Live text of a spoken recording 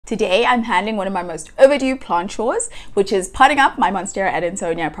Today I'm handling one of my most overdue plant chores, which is potting up my monstera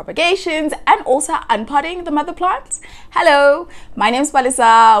adansonii propagations and also unpotting the mother plants. Hello, my name is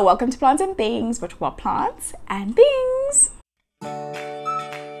Balisa. Welcome to Plants and Things, where we talk about plants and things.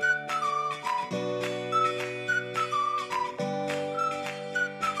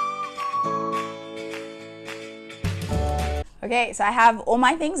 Okay, so I have all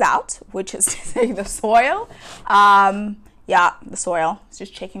my things out, which is to say the soil. Yeah, the soil.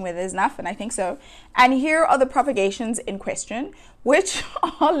 Just checking whether there's enough, and I think so. And here are the propagations in question, which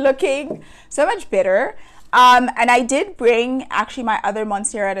are looking so much better. And I did bring actually my other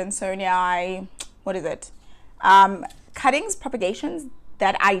monstera adansonii, what is it? Cuttings, propagations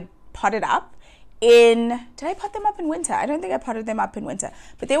that I potted up in, did I pot them up in winter? I don't think I potted them up in winter,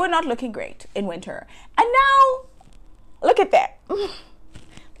 but they were not looking great in winter. And now, look at that.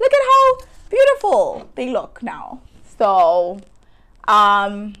 Look at how beautiful they look now. So,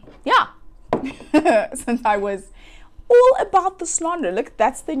 yeah, since I was all about the slander, look,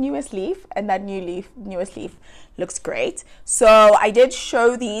 that's the newest leaf, and that newest leaf looks great. So I did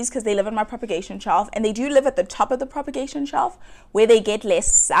show these because they live on my propagation shelf, and they do live at the top of the propagation shelf where they get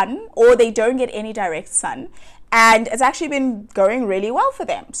less sun, or they don't get any direct sun. And it's actually been going really well for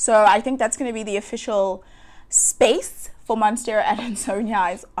them. So I think that's going to be the official space for monstera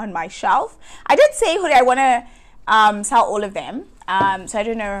adansonii on my shelf. I did say, Huri, I want to sell all of them, so I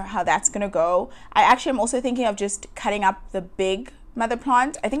don't know how that's gonna go. I actually am also thinking of just cutting up the big mother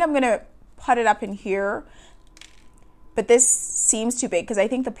plant. I think I'm gonna pot it up in here, but this seems too big because I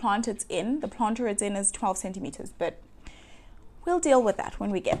think the planter it's in is 12 centimeters, but we'll deal with that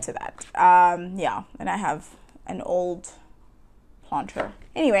when we get to that. Yeah, and I have an old planter.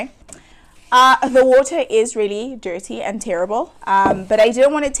 Anyway, the water is really dirty and terrible, but I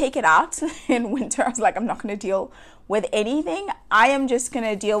didn't want to take it out in winter. I was like, I'm not going to deal with anything. I am just going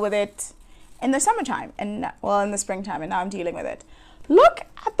to deal with it in the summertime and, well, in the springtime, and now I'm dealing with it. Look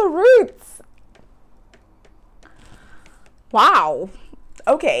at the roots. Wow.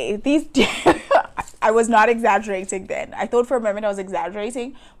 Okay, these, I was not exaggerating then. I thought for a moment I was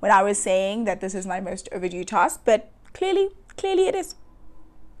exaggerating when I was saying that this is my most overdue task, but clearly it is.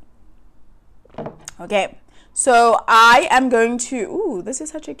 Okay, so I am going to, ooh, this is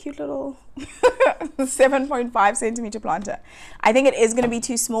such a cute little 7.5 centimeter planter. I think it is going to be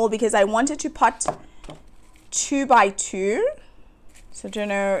too small because I wanted to pot 2 by 2. So I don't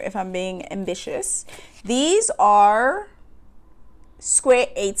know if I'm being ambitious. These are square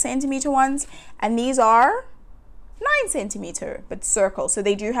 8 centimeter ones, and these are 9 centimeter, but circle, so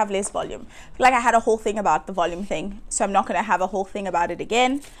they do have less volume. I feel like I had a whole thing about the volume thing, so I'm not going to have a whole thing about it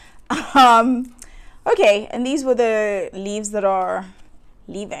again. Okay, and these were the leaves that are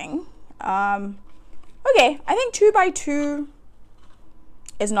leaving. Okay, I think 2 by 2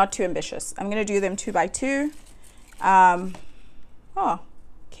 is not too ambitious. I'm going to do them 2 by 2. Oh,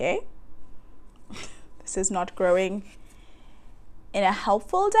 okay. This is not growing in a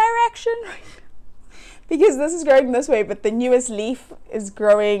helpful direction because this is growing this way, but the newest leaf is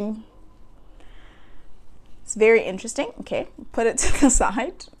growing. It's very interesting. Okay, put it to the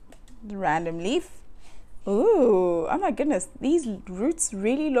side. The random leaf. Ooh, oh my goodness, these roots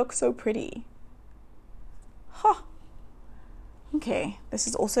really look so pretty. Huh. Okay, this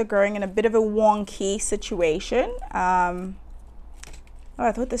is also growing in a bit of a wonky situation. Oh,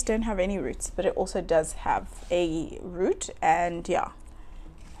 I thought this didn't have any roots, but it also does have a root, and yeah.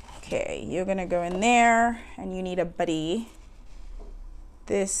 Okay, you're gonna go in there, and you need a buddy.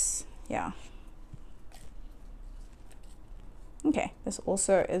 This, yeah. Okay, this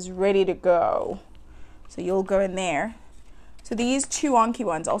also is ready to go. So you'll go in there. So these 2 wonky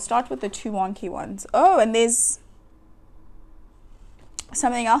ones, I'll start with the 2 wonky ones. Oh, and there's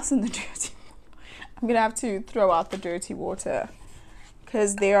something else in the dirty. I'm gonna have to throw out the dirty water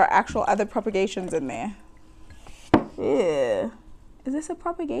because there are actual other propagations in there. Ew. Is this a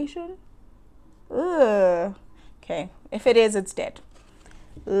propagation? Ugh. Okay, if it is, it's dead.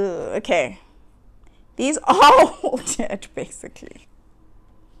 Ugh. Okay. These are all dead, basically.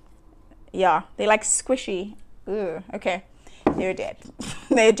 Yeah, they're like squishy. Ugh, okay, they're dead.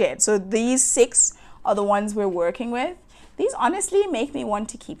 They're dead. So these 6 are the ones we're working with. These honestly make me want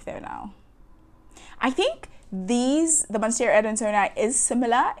to keep them now. I think the monstera adansonii is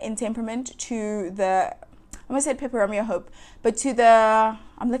similar in temperament to the, I almost said peperomia hope, but to the,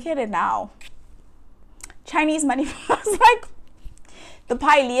 I'm looking at it now, Chinese money flowers, like the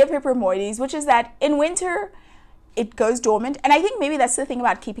Pilea peperomoides, which is that in winter it goes dormant. And I think maybe that's the thing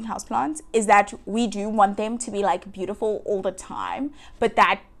about keeping houseplants, is that we do want them to be like beautiful all the time, but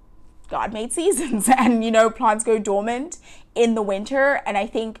that God made seasons, and you know, plants go dormant in the winter, and I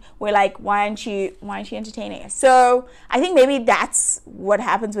think we're like, why aren't you entertaining us? So I think maybe that's what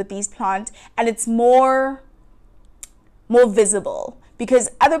happens with these plants, and it's more visible, because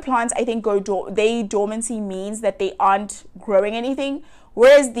other plants, I think, dormancy means that they aren't growing anything,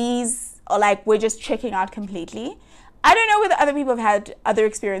 whereas these are like, we're just checking out completely. I don't know whether other people have had other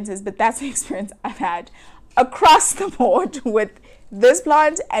experiences, but that's the experience I've had across the board with this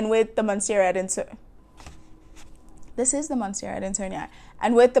plant and with the monstera adansonii. This is the monstera adansonii,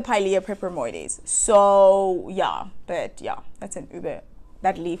 and with the Pilea peperomoides. So yeah, but yeah, that's an uber.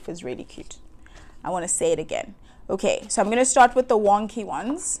 That leaf is really cute. I want to say it again. Okay, so I'm going to start with the wonky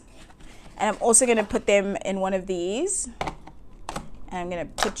ones, and I'm also going to put them in one of these, and I'm going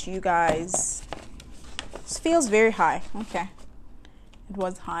to put you guys. This feels very high. Okay, it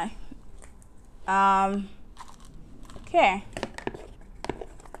was high. Okay,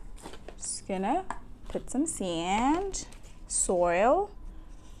 just gonna put some sand, soil.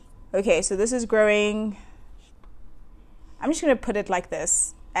 Okay, so this is growing. I'm just gonna put it like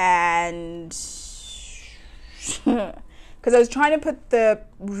this, and because I was trying to put the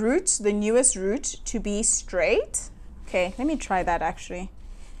root, the newest root, to be straight. Okay, let me try that actually.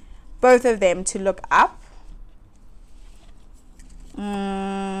 Both of them to look up. I'm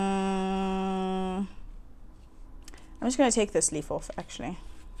just going to take this leaf off, actually.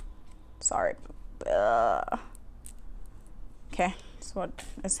 Sorry. Okay, that's what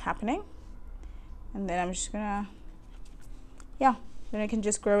is happening. And then I'm just going to, yeah, then it can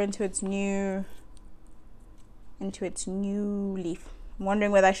just grow into its new leaf. I'm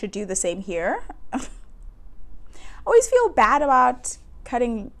wondering whether I should do the same here. I always feel bad about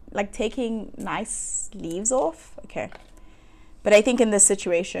cutting, like taking nice leaves off. Okay. But I think in this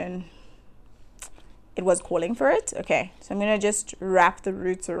situation, it was calling for it. Okay, so I'm going to just wrap the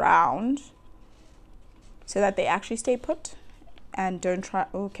roots around so that they actually stay put and don't try.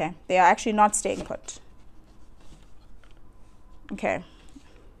 Okay, they are actually not staying put. Okay.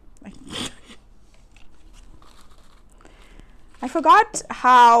 I forgot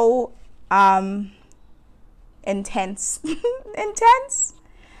how intense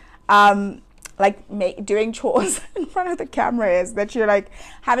like doing chores in front of the camera is, that you're like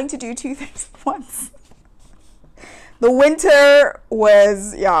having to do two things at once. The winter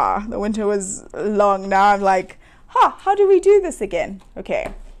was long. Now I'm like, how do we do this again?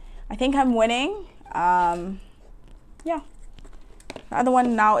 Okay, I think I'm winning. Yeah, the other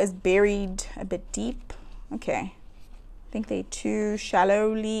one now is buried a bit deep. Okay, I think they're too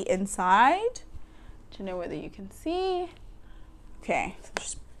shallowly inside. Don't know whether you can see. Okay, so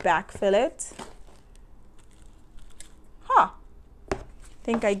just backfill it. I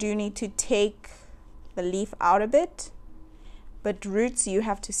think I do need to take the leaf out a bit, but roots, you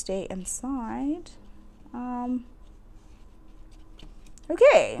have to stay inside.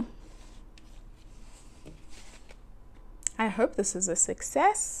 Okay, I hope this is a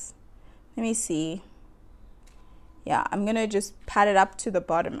success. Let me see. Yeah, I'm gonna just pat it up to the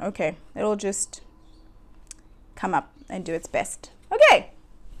bottom. Okay, it'll just come up and do its best. Okay,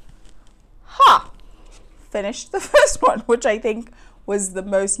 finished the first one, which I think was the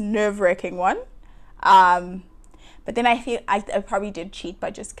most nerve-wracking one. But then I feel I probably did cheat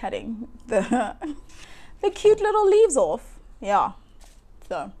by just cutting the cute little leaves off. Yeah,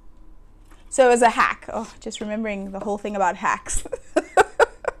 so as a hack. Oh, just remembering the whole thing about hacks.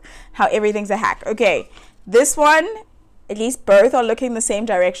 How everything's a hack. Okay, this one, at least both are looking the same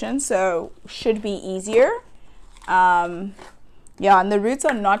direction, so should be easier. Yeah, and the roots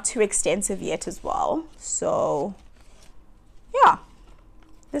are not too extensive yet as well. So yeah,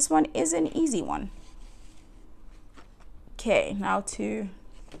 this one is an easy one. Okay, now to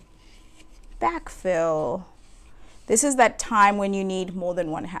backfill. This is that time when you need more than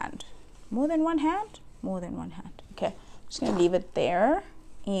one hand. More than one hand? More than one hand. Okay, I'm just gonna leave it there,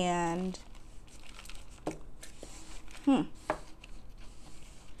 and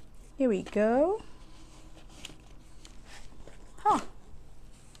here we go.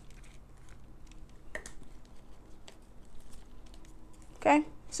 Okay,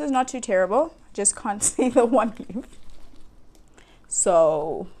 this is not too terrible. Just can't see the one leaf.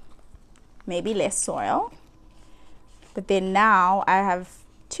 So maybe less soil. But then now I have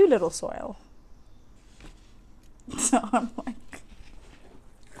too little soil. So I'm like,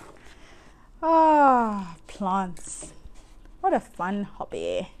 plants. What a fun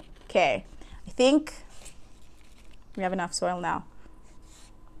hobby. Okay, I think we have enough soil now.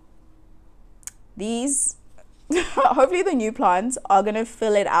 These, hopefully the new plants are going to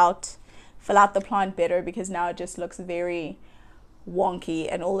fill out the plant better, because now it just looks very wonky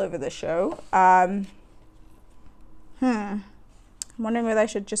and all over the show. I'm wondering whether I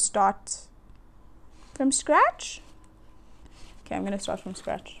should just start from scratch. Okay, I'm going to start from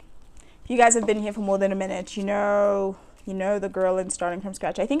scratch. If you guys have been here for more than a minute, you know the girl in starting from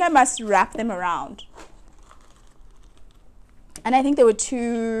scratch. I think I must wrap them around. And I think they were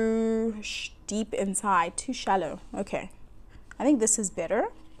too deep inside, too shallow. Okay, I think this is better.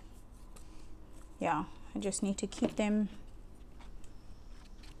 Yeah, I just need to keep them.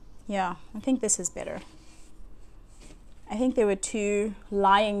 Yeah, I think this is better. I think they were too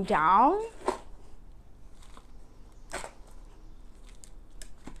lying down.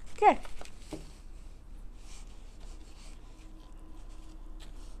 Okay.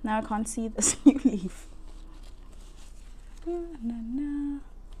 Now I can't see this new leaf.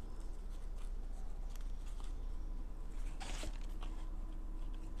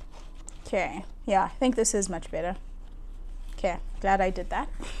 Okay, yeah, I think this is much better. Okay, glad I did that.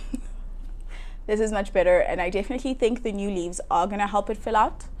 This is much better, and I definitely think the new leaves are gonna help it fill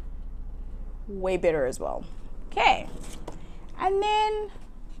out way better as well. Okay, and then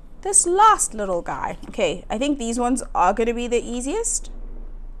this last little guy. Okay, I think these ones are gonna be the easiest.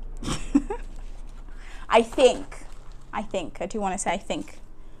 I think. I do want to say I think.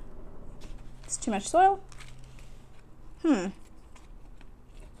 It's too much soil. I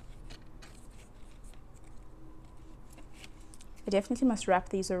definitely must wrap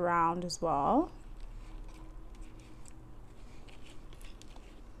these around as well.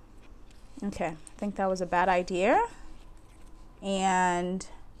 Okay, I think that was a bad idea. And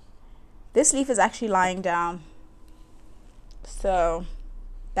this leaf is actually lying down. So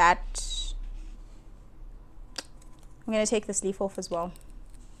that, I'm going to take this leaf off as well.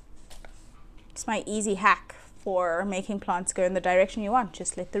 It's my easy hack for making plants go in the direction you want.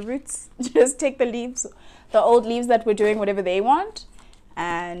 Just let the roots, just take the leaves, the old leaves that were doing whatever they want,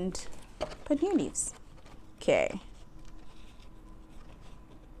 and put new leaves. Okay.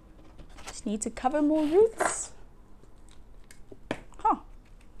 Just need to cover more roots. Huh.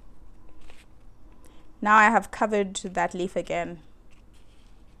 Now I have covered that leaf again.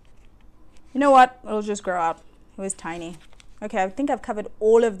 You know what? It'll just grow out. It was tiny. Okay, I think I've covered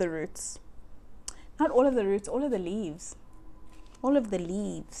all of the roots. Not all of the roots, all of the leaves. All of the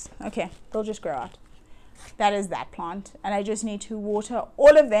leaves. Okay, they'll just grow out. That is that plant. And I just need to water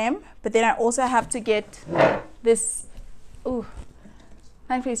all of them. But then I also have to get this. Ooh,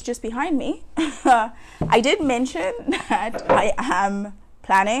 thankfully it's just behind me. I did mention that I am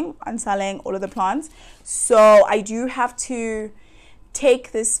planning on selling all of the plants. So I do have to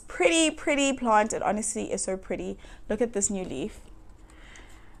take this pretty plant. It honestly is so pretty. Look at this new leaf.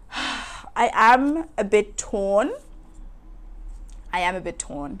 I am a bit torn.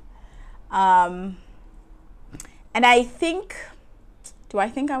 And I think, do I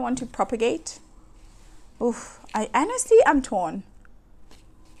think I want to propagate? Oof, I honestly am torn.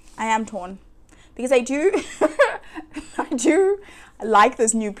 I am torn because I do I do like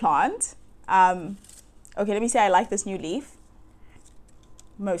this new plant. Okay, let me say I like this new leaf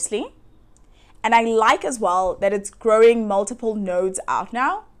mostly, and I like as well that it's growing multiple nodes out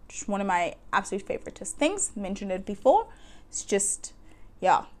now. Just one of my absolute favoriteest things. Mentioned it before. It's just,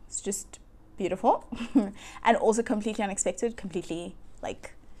 yeah, it's just beautiful. And also completely unexpected, completely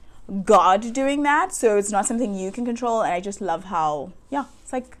like God doing that. So it's not something you can control. And I just love how, yeah,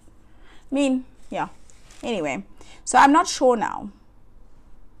 it's like, I mean, yeah. Anyway, so I'm not sure now.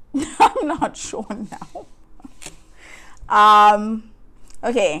 I'm not sure now.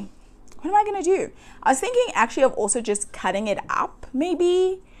 Okay, what am I gonna do? I was thinking actually of also just cutting it up,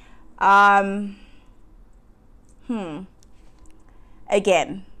 maybe.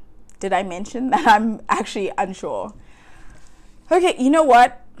 Again, did I mention that I'm actually unsure? Okay, you know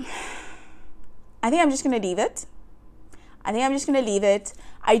what? I think I'm just gonna leave it.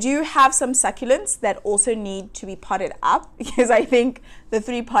 I do have some succulents that also need to be potted up because I think the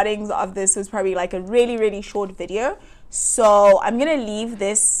 3 pottings of this was probably like a really short video. So I'm gonna leave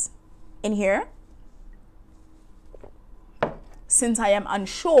this in here since I am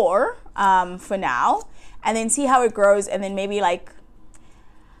unsure for now, and then see how it grows, and then maybe like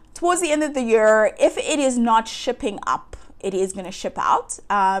towards the end of the year, if it is not shipping up, it is gonna ship out.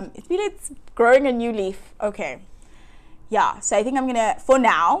 It's growing a new leaf. Okay. Yeah, so I think I'm gonna, for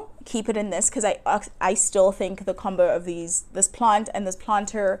now, keep it in this because I still think the combo of this plant and this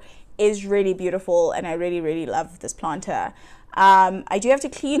planter is really beautiful, and I really love this planter. I do have to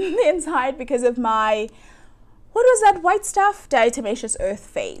clean the inside because of my, what was that white stuff? Diatomaceous earth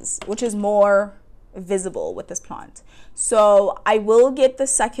phase, which is more visible with this plant. So I will get the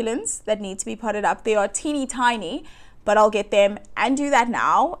succulents that need to be potted up. They are teeny tiny, but I'll get them and do that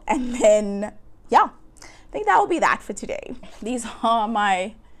now. And then, yeah, I think that will be that for today. These are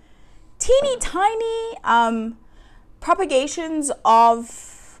my teeny tiny propagations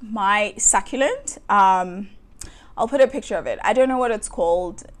of my succulent. I'll put a picture of it. I don't know what it's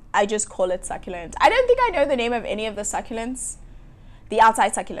called. I just call it succulent. I don't think I know the name of any of the succulents. The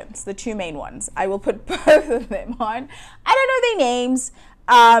outside succulents, the two main ones. I will put both of them on. I don't know their names.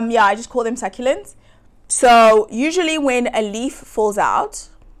 Yeah, I just call them succulents. So usually when a leaf falls out,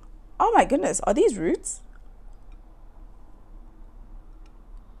 oh my goodness, are these roots?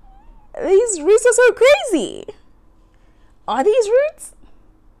 These roots are so crazy. Are these roots?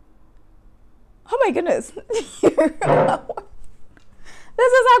 Oh my goodness. This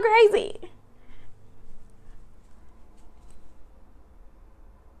is so crazy.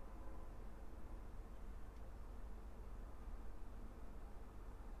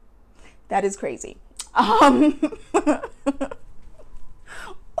 That is crazy.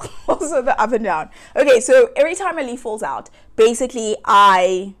 Also the up and down. Okay, so every time a leaf falls out, basically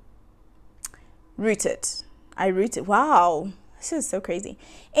I root it. Wow, this is so crazy.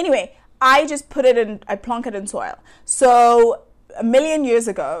 Anyway, I just put it in, I plonk it in soil. So a million years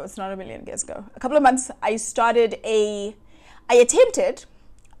ago, it's not a million years ago, a couple of months, I attempted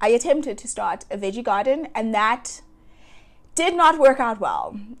to start a veggie garden, and that did not work out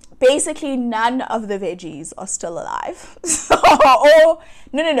well. Basically, none of the veggies are still alive.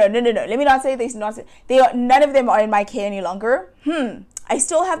 No. Let me not say none of them are in my care any longer. I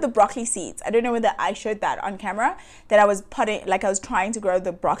still have the broccoli seeds. I don't know whether I showed that on camera, that I was trying to grow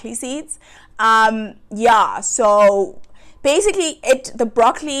the broccoli seeds. Yeah, so basically the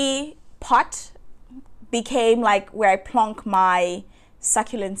broccoli pot became like where I plonk my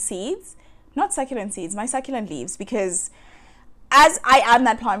succulent seeds. Not succulent seeds, my succulent leaves, because as I am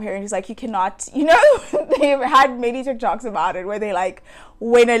that plant parent who's like, you cannot, you know, they've had many TikToks about it where they like,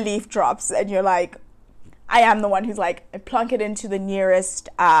 when a leaf drops and you're like, I am the one who's like, I plunk it into the nearest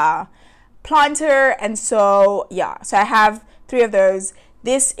planter. And so, yeah, so I have 3 of those.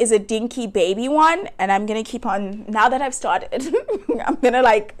 This is a dinky baby one, and I'm going to keep on, now that I've started, I'm going to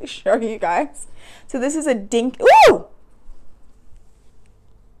like show you guys. So this is a ooh!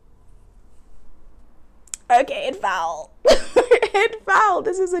 Okay, it fell. It fell.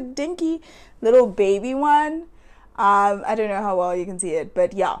 This is a dinky little baby one. I don't know how well you can see it,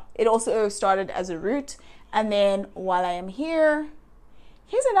 but yeah, it also started as a root. And then while I am here,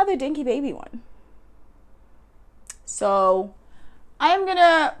 here's another dinky baby one. So I am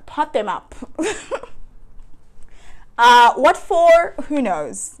gonna pot them up. What for? Who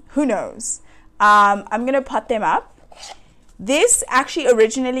knows? Who knows? I'm gonna pot them up. This actually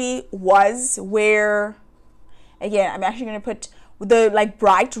originally was where, again, I'm actually going to put the like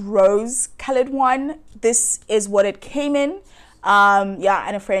bright rose colored one. This is what it came in. Yeah,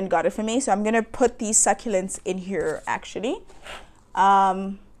 and a friend got it for me. So I'm going to put these succulents in here actually.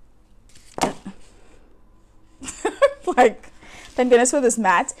 Like, thank goodness for this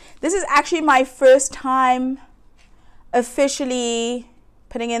mat. This is actually my first time officially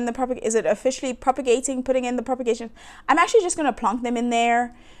putting in the putting in the propagation. I'm actually just going to plonk them in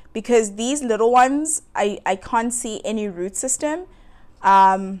there, because these little ones, I can't see any root system. Yeah,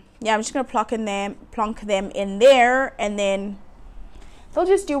 I'm just going to plonk them in there, and then they'll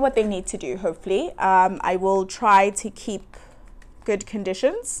just do what they need to do, hopefully. I will try to keep good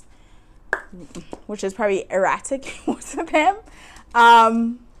conditions, which is probably erratic most of them.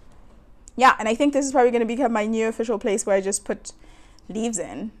 Yeah, and I think this is probably going to become my new official place where I just put leaves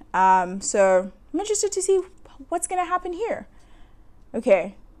in. So I'm interested to see what's going to happen here.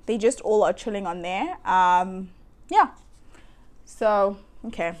 Okay. They just all are chilling on there. Yeah. So,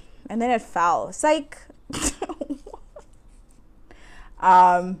 okay. And then it fell. It's like,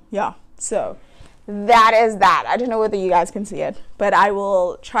 yeah. So that is that. I don't know whether you guys can see it, but I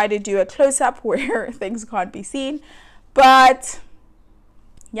will try to do a close-up where things can't be seen. But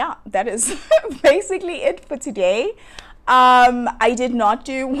yeah, that is basically it for today. I did not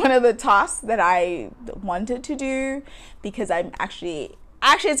do one of the tasks that I wanted to do, because I'm actually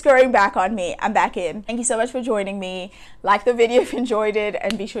it's growing back on me. I'm back in. Thank you so much for joining me. Like the video if you enjoyed it,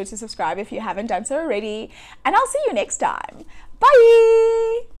 and be sure to subscribe if you haven't done so already. And I'll see you next time.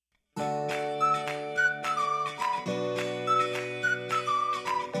 Bye!